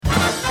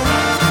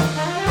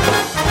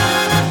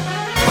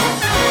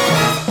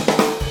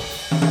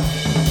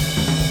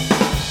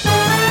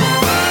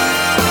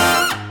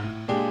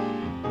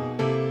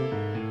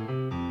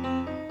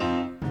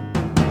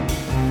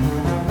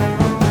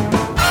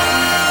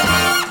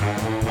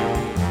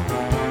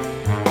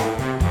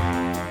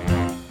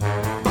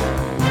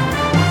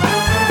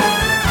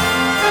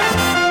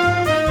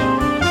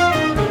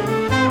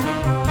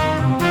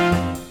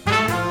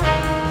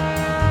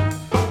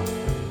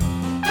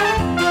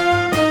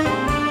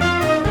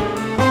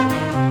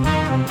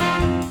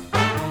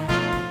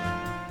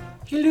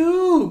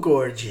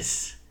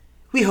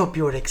We hope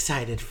you're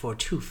excited for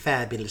two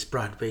fabulous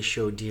Broadway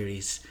show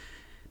dearies,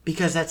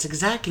 because that's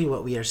exactly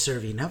what we are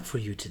serving up for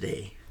you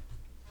today.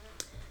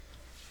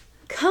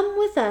 Come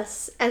with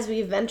us as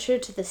we venture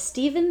to the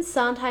Stephen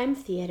Sondheim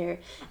Theater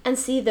and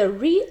see the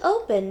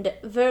reopened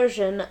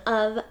version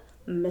of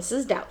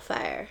Mrs.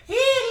 Doubtfire.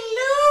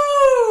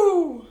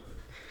 Hello!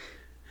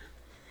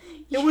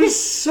 It was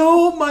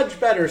so much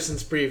better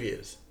since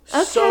previews.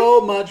 Okay. So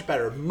much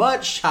better.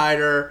 Much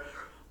tighter.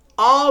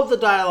 All of the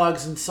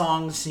dialogues and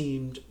songs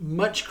seemed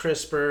much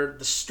crisper.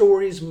 The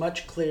story's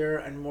much clearer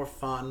and more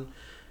fun.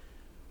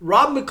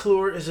 Rob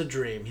McClure is a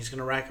dream. He's going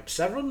to rack up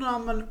several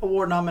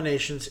award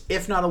nominations,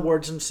 if not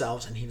awards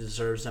themselves, and he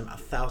deserves them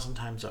 1,000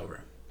 times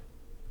over.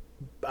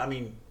 I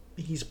mean,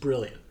 he's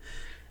brilliant.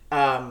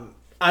 I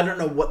don't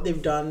know what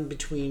they've done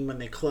between when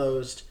they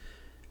closed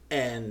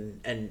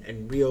and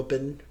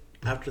reopened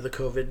after the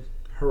COVID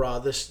hurrah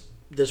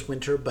this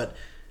winter, but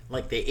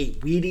like they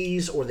ate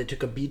Wheaties or they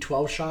took a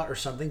B12 shot or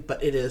something,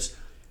 but it is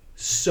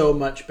so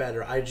much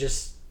better. I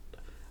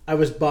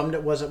was bummed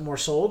it wasn't more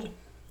sold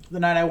the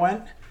night I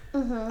went,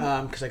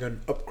 because I got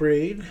an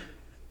upgrade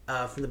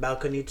from the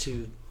balcony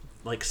to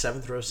like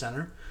 7th row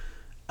center,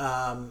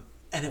 and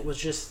it was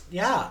just,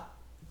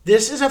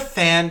 this is a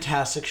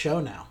fantastic show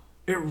now.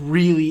 It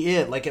really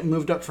is. Like, it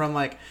moved up from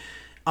like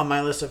on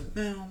my list of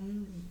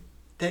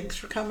thanks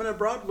for coming to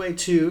Broadway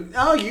to,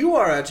 oh, you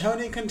are a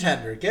Tony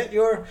contender. Get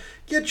your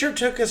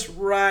tuchus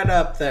right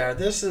up there.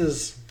 This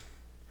is,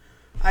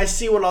 I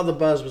see what all the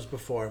buzz was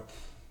before.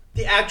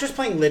 The actress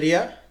playing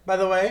Lydia, by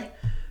the way,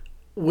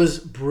 was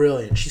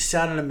brilliant. She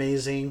sounded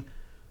amazing.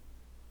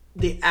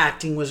 The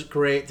acting was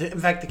great. In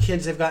fact, the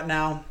kids they've got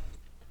now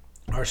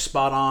are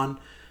spot on.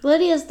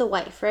 Lydia's the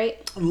wife,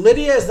 right?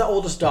 Lydia is the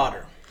oldest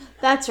daughter.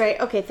 That's right.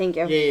 Okay, thank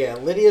you. Yeah.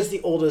 Lydia's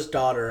the oldest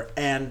daughter,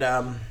 and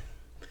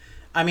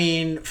I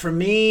mean, for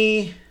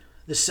me,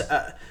 the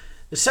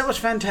set was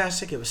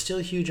fantastic. It was still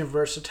huge and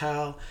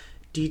versatile,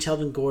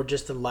 detailed and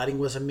gorgeous. The lighting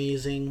was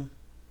amazing.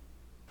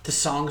 The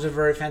songs are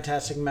very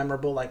fantastic and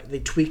memorable. Like, they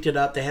tweaked it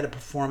up. They had a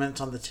performance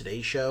on the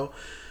Today Show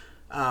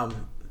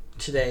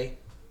today,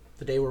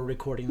 the day we're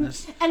recording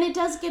this. And it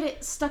does get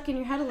it stuck in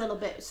your head a little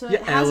bit. So yeah,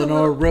 it has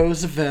Eleanor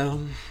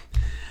Roosevelt,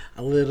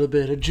 a little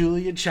bit of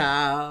Julia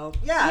Child.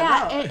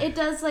 It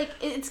does. Like,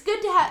 it's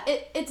good to have.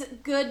 It's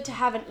good to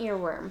have an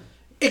earworm.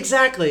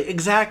 Exactly.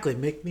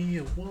 Make me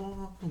a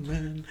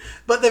woman.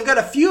 But they've got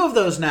a few of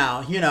those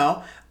now, you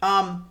know.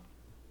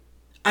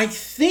 I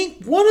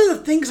think one of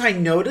the things I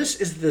noticed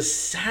is the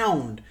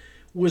sound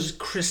was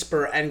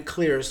crisper and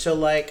clear. So,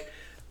 like,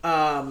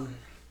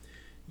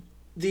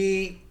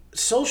 the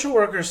Social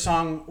Worker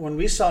song, when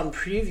we saw it in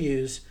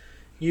previews,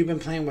 You've Been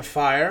Playing with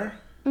Fire,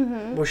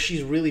 where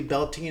she's really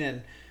belting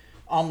and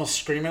almost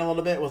screaming a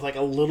little bit with, like,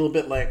 a little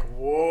bit like,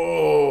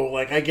 whoa.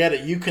 Like, I get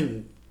it. You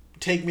can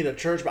take me to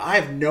church, but I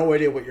have no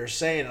idea what you're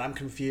saying, and I'm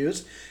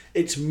confused.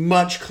 It's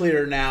much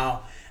clearer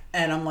now,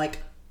 and I'm like,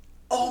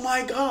 oh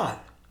my God,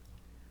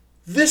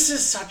 this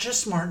is such a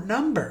smart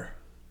number.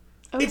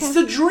 Okay. It's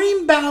the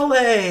Dream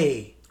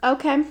Ballet.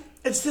 Okay.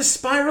 It's the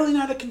spiraling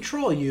out of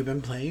control. You've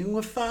been playing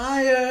with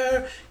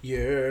fire,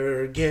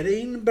 you're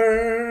getting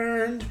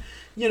burned.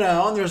 You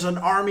know, and there's an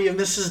army of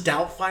Mrs.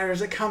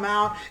 Doubtfires that come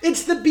out.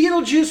 It's the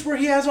Beetlejuice where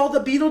he has all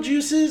the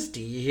Beetlejuices. Do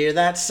you hear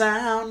that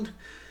sound?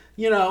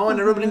 You know, and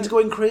everybody's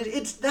going crazy.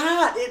 It's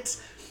that.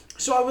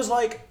 So I was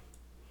like,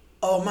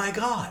 oh my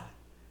God,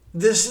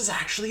 this is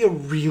actually a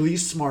really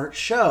smart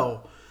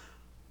show.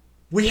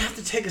 We have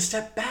to take a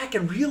step back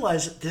and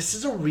realize that this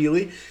is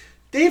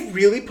they've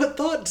really put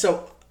thought.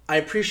 So I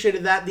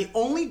appreciated that. The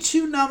only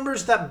two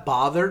numbers that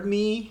bothered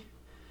me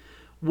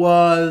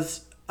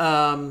was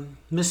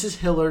Mrs.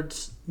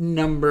 Hillard's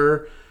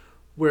number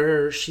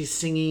where she's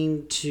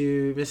singing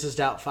to Mrs.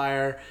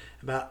 Doubtfire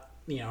about,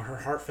 you know, her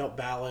heartfelt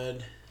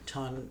ballad,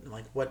 telling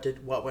like what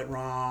went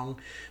wrong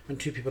when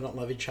two people don't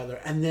love each other.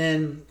 And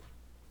then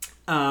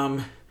at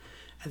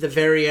the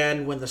very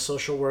end, when the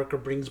social worker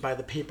brings by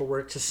the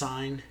paperwork to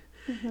sign,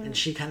 and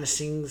she kind of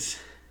sings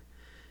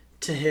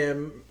to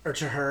him or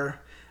to her,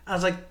 I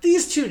was like,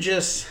 these two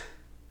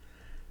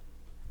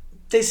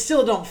they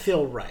still don't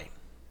feel right.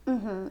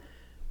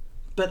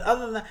 But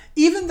other than that,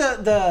 even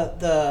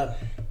the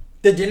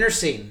dinner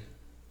scene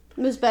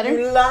was better.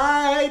 You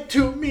lied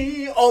to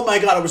me. Oh my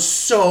God, it was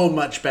so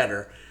much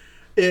better.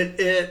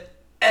 The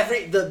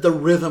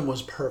rhythm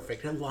was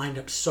perfect. It lined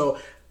up so,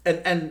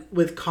 and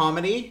with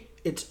comedy,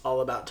 it's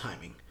all about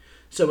timing.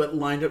 So it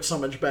lined up so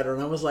much better,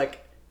 and I was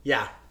like,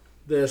 yeah,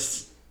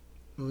 this,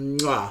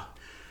 mwah.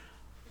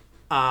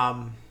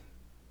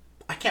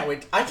 I can't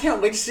wait. I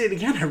can't wait to see it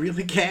again. I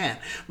really can.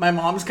 My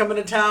mom's coming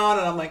to town,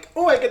 and I'm like,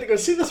 oh, I get to go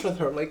see this with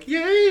her. Like,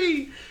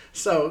 yay!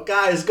 So,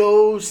 guys,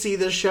 go see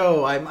this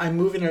show. I'm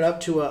moving it up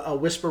to a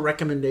whisper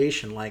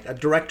recommendation, like a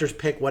director's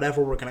pick,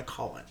 whatever we're going to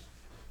call it.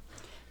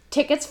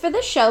 Tickets for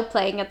the show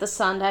playing at the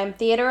Sondheim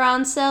Theater are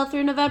on sale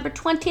through November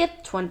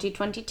 20th,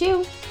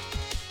 2022.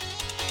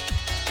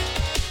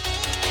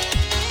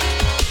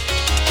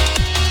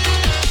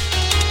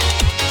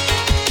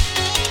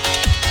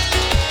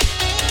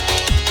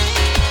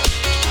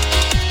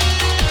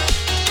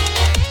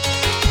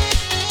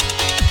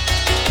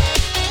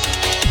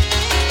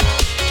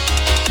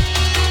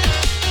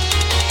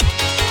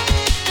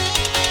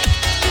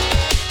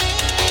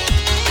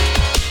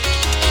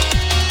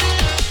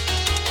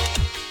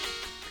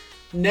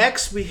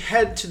 next we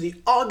head to the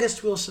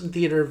August Wilson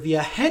Theater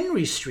via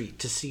Henry Street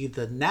to see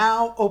the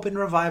now open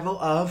revival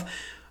of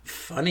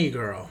Funny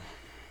Girl.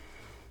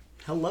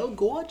 Hello,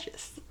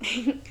 gorgeous.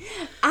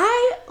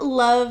 I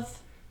love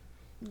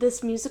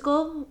this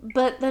musical,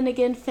 but then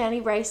again, Fanny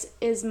Rice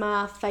is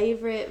my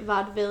favorite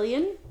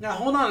vaudevillian. Now,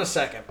 hold on a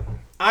second.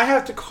 I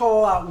have to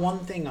call out one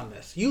thing on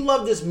this. You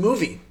love this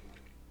movie.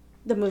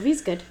 The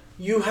movie's good.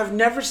 You have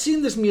never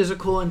seen this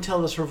musical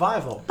until this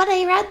revival. But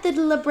I read the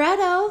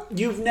libretto.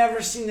 You've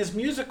never seen this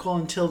musical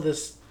until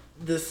this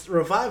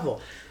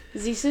revival.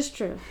 This is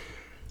true.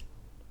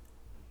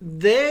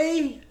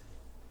 They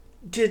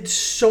did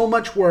so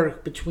much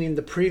work between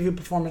the preview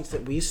performance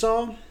that we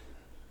saw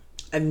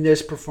and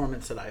this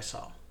performance that I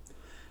saw.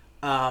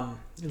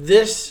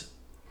 This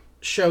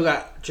show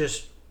got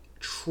just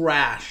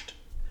trashed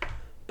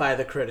by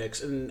the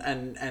critics,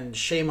 and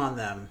shame on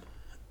them.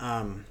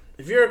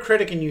 If you're a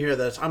critic and you hear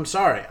this, I'm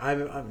sorry.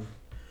 I'm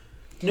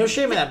no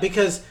shame in that,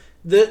 because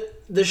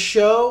the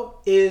show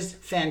is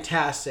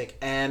fantastic,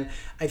 and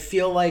I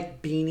feel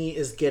like Beanie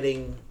is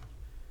getting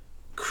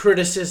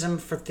criticism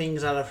for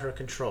things out of her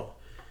control.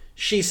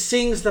 She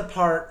sings the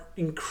part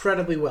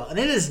incredibly well, and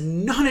it is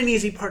not an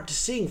easy part to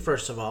sing,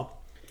 first of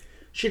all.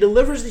 She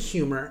delivers the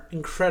humor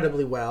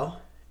incredibly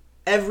well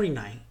every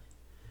night.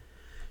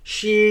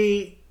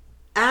 She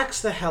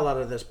acts the hell out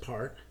of this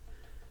part.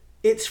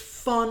 It's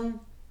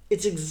fun.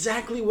 It's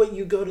exactly what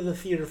you go to the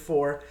theater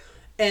for.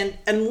 And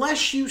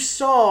unless you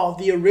saw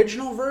the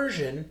original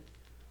version,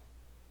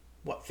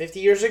 50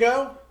 years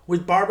ago,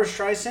 with Barbra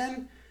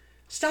Streisand,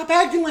 stop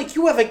acting like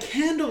you have a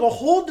candle to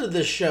hold to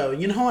this show.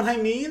 You know what I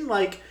mean?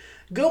 Like,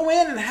 go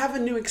in and have a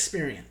new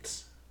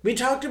experience. We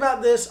talked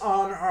about this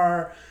on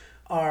our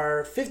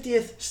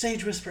 50th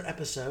Stage Whisper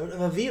episode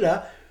of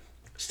Evita.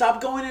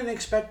 Stop going in and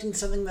expecting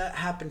something that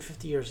happened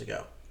 50 years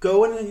ago.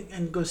 Go in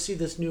and go see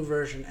this new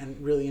version and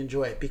really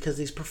enjoy it, because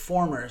these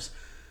performers,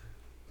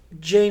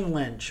 Jane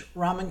Lynch,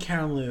 Raman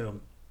Karimloo,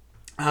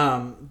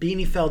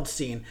 Beanie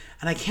Feldstein,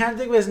 and I can't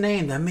think of his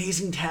name, the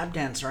amazing tap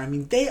dancer. I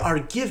mean, they are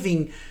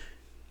giving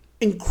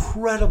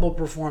incredible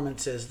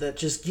performances that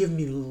just give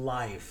me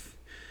life.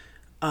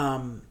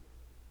 My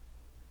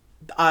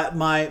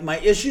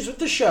issues with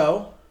the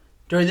show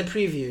during the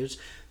previews,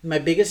 my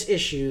biggest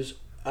issues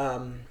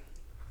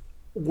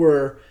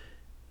were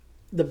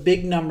the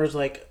big numbers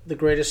like The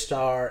Greatest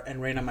Star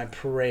and Rain on My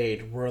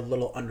Parade were a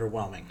little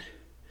underwhelming.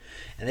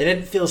 And they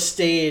didn't feel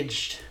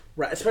staged,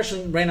 right?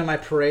 Especially Rain on My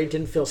Parade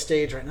didn't feel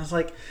staged right. And I was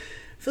like, it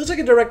feels like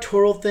a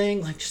directorial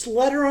thing. Like, just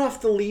let her off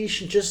the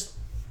leash and just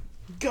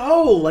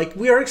go. Like,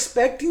 we are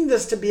expecting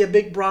this to be a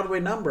big Broadway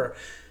number.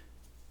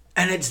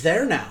 And it's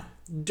there now.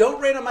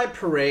 Don't Rain on My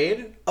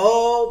Parade.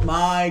 Oh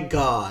my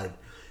God.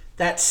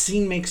 That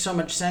scene makes so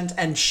much sense.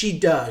 And she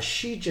does.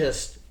 She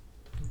just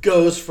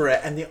goes for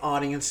it. And the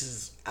audience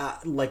is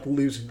like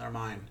losing their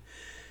mind.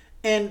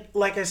 And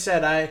like I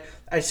said,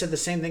 I said the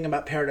same thing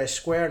about Paradise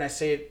Square, and I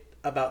say it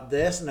about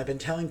this, and I've been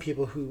telling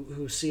people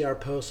who see our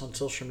posts on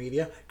social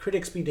media,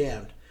 critics be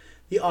damned.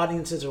 The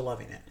audiences are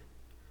loving it.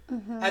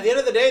 Mm-hmm. At the end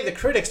of the day, the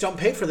critics don't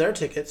pay for their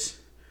tickets,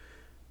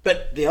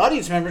 but the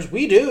audience members,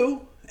 we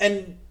do.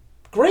 And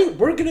great,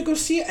 we're going to go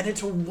see it, and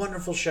it's a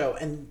wonderful show,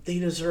 and they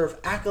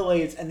deserve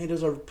accolades, and they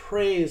deserve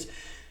praise.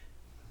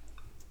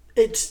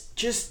 It's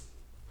just...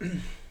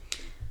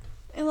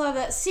 I love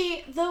that.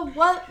 See,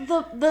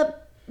 the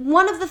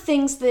one of the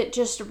things that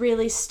just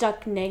really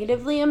stuck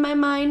negatively in my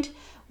mind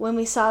when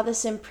we saw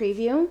this in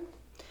preview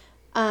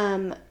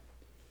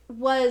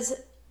was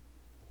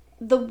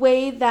the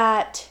way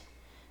that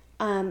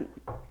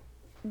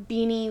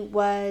Beanie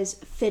was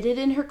fitted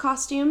in her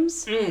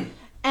costumes.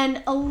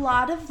 And a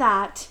lot of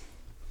that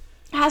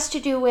has to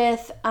do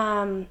with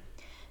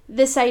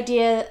this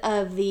idea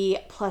of the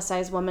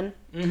plus-size woman.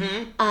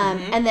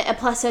 And that a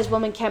plus-size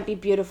woman can't be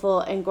beautiful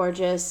and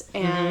gorgeous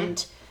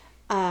and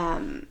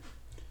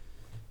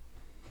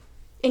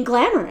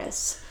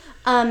glamorous.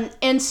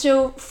 And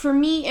so for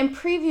me in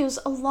previews,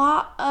 a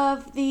lot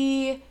of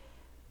the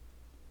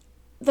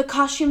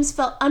costumes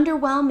felt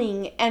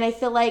underwhelming, and I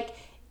feel like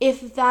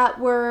if that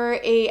were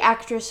a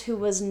actress who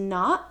was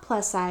not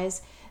plus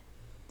size,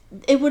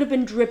 it would have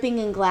been dripping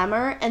in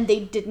glamour, and they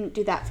didn't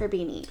do that for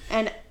Beanie,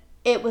 and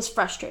it was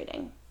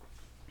frustrating.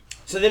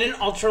 So they didn't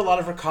alter a lot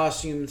of her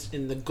costumes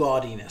in the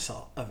gaudiness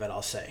of it,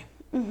 I'll say.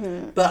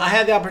 But I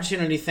had the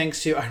opportunity,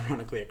 thanks to,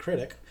 ironically, a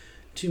critic,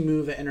 to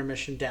move at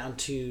intermission down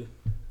to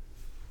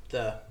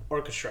the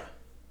orchestra,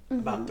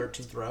 about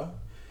 13th row,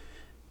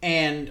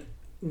 and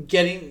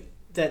getting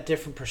that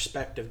different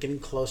perspective, getting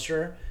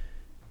closer.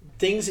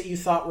 Things that you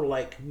thought were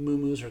like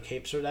muumuus or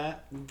capes or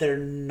that, they're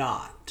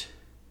not.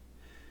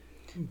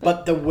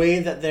 But the way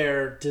that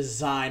they're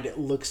designed, it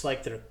looks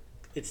like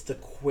it's the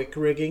quick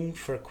rigging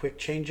for quick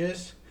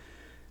changes.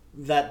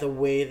 That the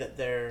way that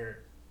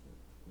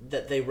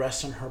they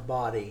rest on her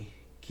body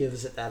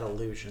gives it that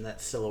illusion,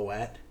 that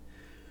silhouette.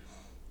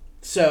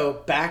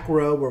 So back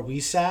row where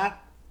we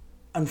sat,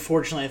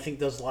 unfortunately, I think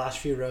those last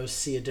few rows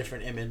see a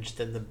different image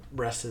than the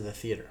rest of the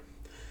theater,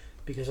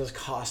 because those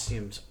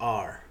costumes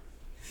are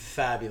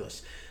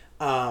fabulous.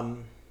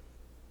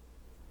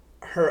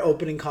 her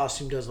opening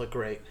costume does look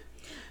great.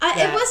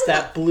 It wasn't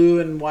that blue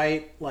and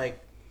white, like...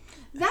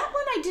 That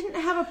one I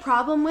didn't have a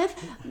problem with.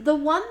 The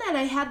one that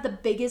I had the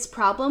biggest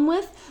problem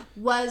with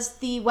was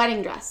the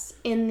wedding dress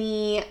in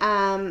the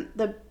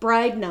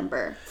bride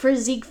number for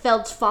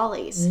Ziegfeld's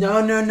Follies.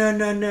 No.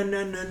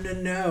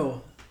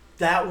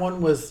 That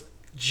one was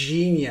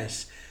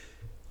genius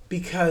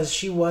because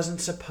she wasn't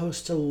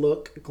supposed to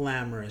look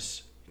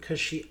glamorous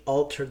because she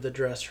altered the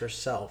dress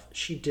herself.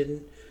 She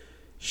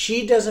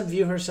doesn't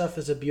view herself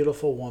as a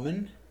beautiful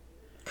woman.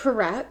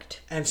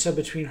 Correct. And so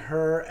between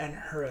her and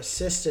her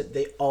assistant,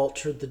 they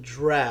altered the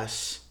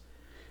dress.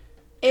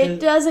 It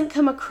doesn't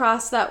come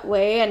across that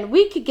way, and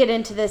we could get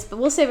into this, but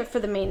we'll save it for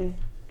the main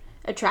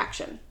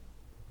attraction.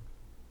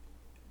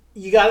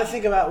 You got to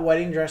think about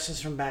wedding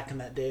dresses from back in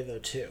that day, though,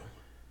 too.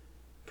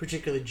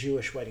 Particularly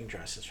Jewish wedding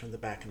dresses from the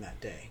back in that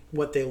day.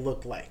 What they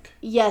looked like.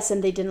 Yes,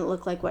 and they didn't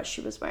look like what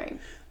she was wearing.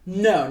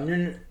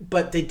 No,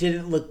 but they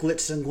didn't look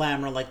glitz and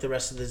glamour like the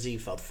rest of the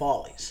Ziegfeld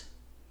Follies.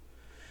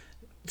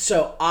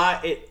 So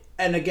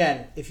and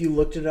again, if you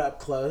looked it up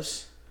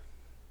close,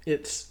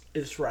 it's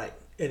right.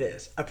 It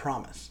is. I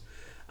promise.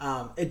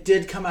 It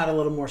did come out a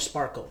little more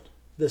sparkled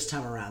this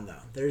time around,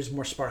 though. There's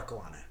more sparkle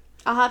on it.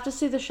 I'll have to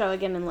see the show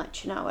again and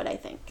let you know what I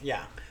think.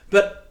 Yeah,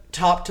 but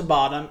top to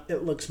bottom,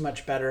 it looks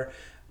much better.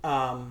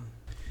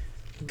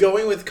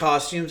 Going with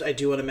costumes, I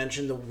do want to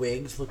mention the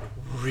wigs look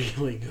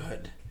really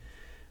good.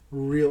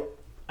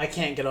 I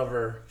can't get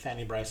over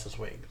Fanny Brice's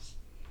wigs.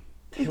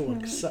 They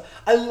look so...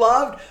 I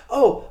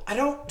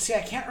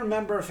can't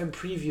remember if in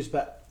previews,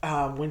 but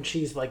when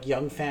she's like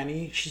young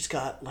Fanny, she's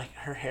got like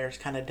her hair's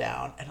kind of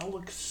down and it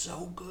looks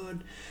so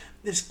good.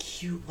 This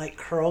cute like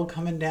curl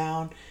coming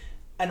down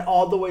and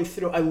all the way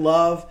through. I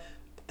love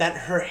that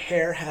her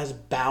hair has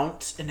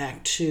bounce in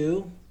Act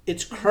 2.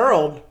 It's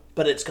curled,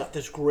 but it's got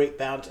this great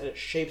bounce and it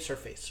shapes her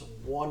face so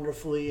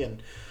wonderfully.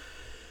 And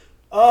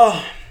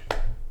I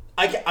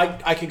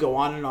could go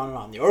on and on and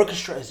on. The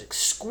orchestra is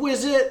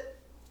exquisite.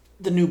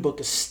 The new book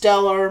is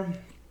stellar.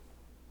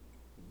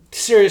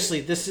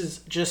 Seriously, this is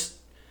just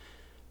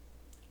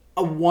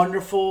a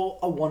wonderful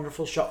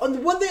show.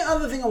 And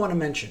other thing I want to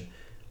mention,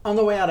 on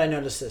the way out I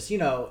noticed this. You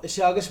know, it's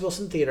the August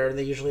Wilson Theater, and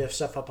they usually have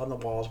stuff up on the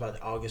walls about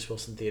the August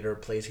Wilson Theater,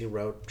 plays he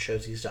wrote,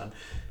 shows he's done.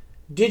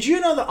 Did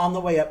you know that on the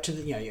way up to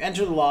you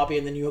enter the lobby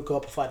and then you go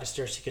up a flight of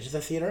stairs to get to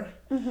the theater?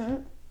 Mm-hmm.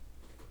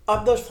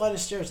 Up those flight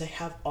of stairs, they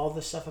have all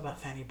this stuff about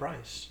Fanny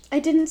Brice. I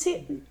didn't see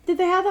it. Did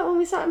they have that when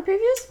we saw it in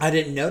previews? I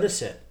didn't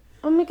notice it.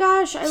 Oh my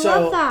gosh, I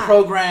love that. So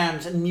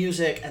programs and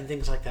music and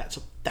things like that.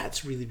 So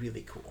that's really,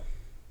 really cool.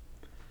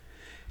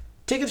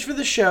 Tickets for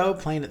the show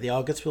playing at the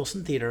August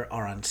Wilson Theater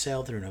are on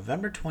sale through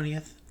November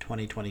 20th,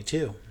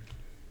 2022.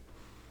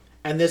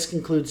 And this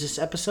concludes this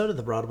episode of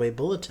the Broadway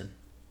Bulletin.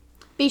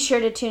 Be sure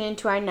to tune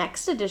into our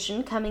next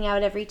edition coming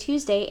out every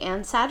Tuesday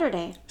and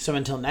Saturday. So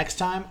until next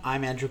time,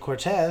 I'm Andrew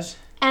Cortez.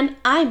 And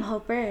I'm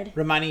Hope Bird.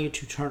 Reminding you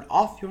to turn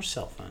off your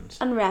cell phones.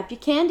 Unwrap your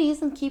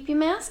candies and keep your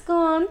mask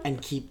on. And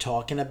keep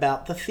talking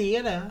about the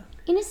theater.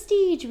 In a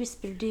stage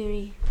whisper,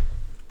 dearie.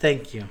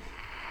 Thank you. Two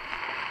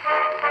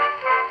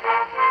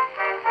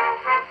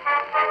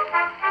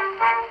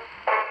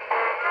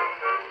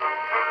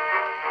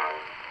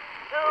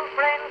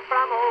friends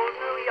from old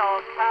New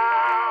York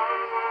town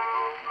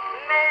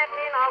met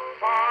in a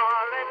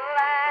foreign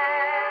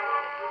land.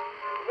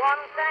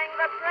 One sang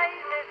the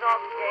praises of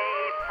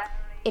gay Paris.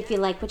 If you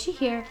like what you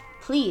hear,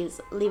 please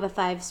leave a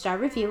 5-star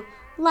review,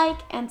 like,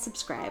 and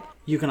subscribe.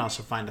 You can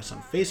also find us on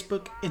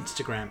Facebook,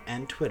 Instagram,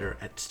 and Twitter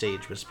at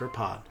Stage Whisper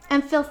Pod.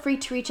 And feel free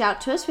to reach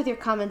out to us with your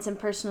comments and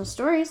personal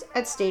stories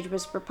at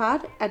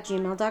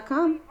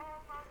stagewhisperpod@gmail.com.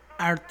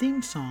 Our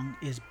theme song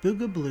is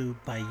Booga Blue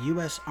by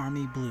U.S.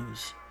 Army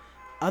Blues.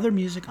 Other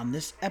music on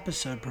this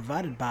episode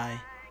provided by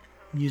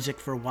Music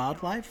for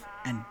Wildlife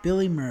and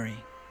Billy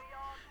Murray.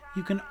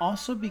 You can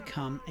also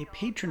become a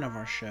patron of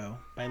our show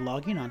by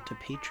logging on to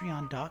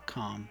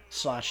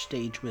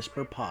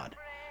patreon.com/stagewhisperpod.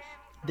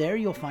 There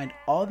you'll find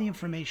all the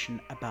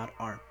information about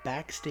our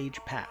backstage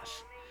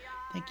pass.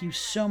 Thank you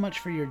so much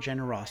for your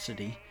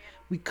generosity.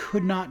 We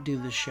could not do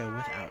this show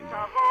without you.